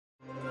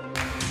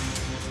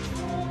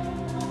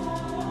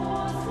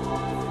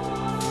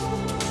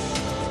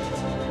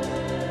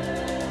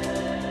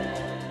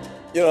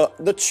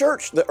The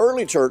church, the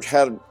early church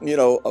had,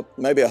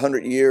 maybe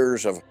 100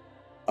 years of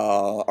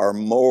or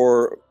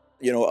more,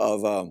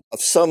 of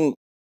some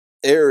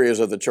areas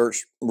of the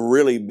church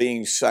really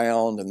being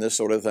sound and this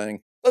sort of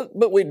thing.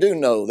 But we do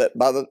know that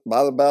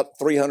by about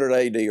 300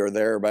 AD or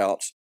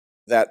thereabouts,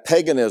 that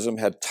paganism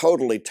had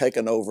totally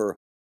taken over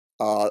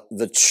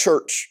the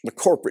church, the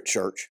corporate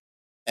church,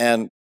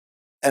 and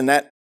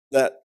that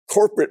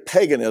corporate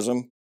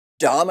paganism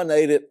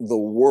dominated the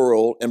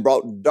world and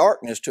brought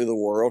darkness to the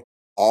world,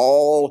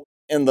 all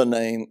in the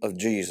name of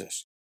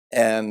Jesus.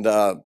 And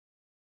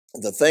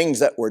the things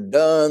that were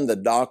done, the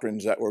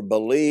doctrines that were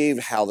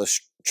believed, how the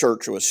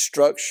church was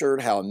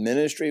structured, how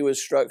ministry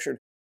was structured,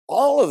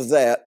 all of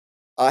that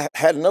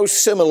had no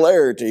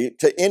similarity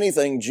to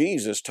anything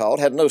Jesus taught,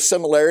 had no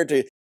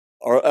similarity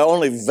or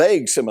only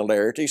vague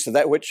similarities to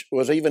that which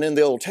was even in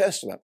the Old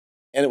Testament.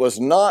 And it was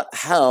not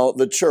how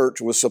the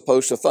church was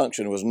supposed to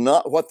function. It was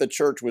not what the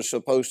church was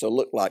supposed to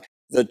look like.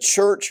 The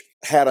church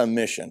had a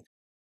mission,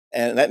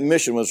 and that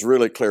mission was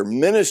really clear.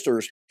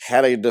 Ministers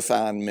had a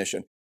defined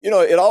mission.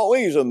 It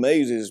always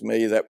amazes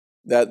me that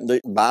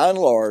by and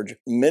large,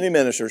 many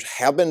ministers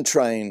have been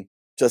trained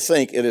to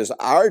think it is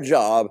our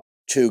job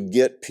to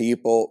get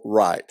people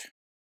right.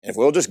 If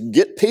we'll just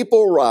get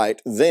people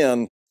right,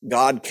 then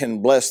God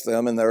can bless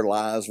them and their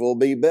lives will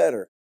be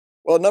better.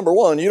 Well, number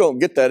one, you don't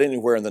get that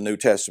anywhere in the New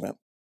Testament.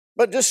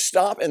 But just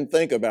stop and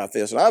think about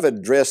this, and I've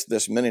addressed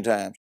this many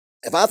times.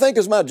 If I think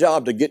it's my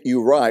job to get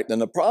you right, then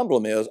the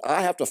problem is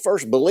I have to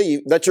first believe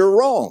that you're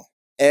wrong.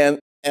 And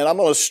I'm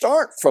going to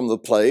start from the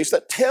place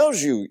that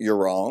tells you you're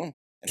wrong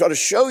and try to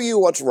show you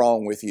what's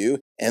wrong with you,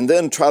 and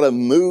then try to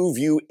move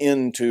you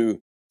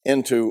into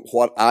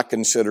what I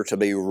consider to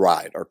be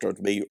right or to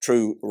be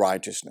true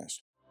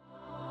righteousness.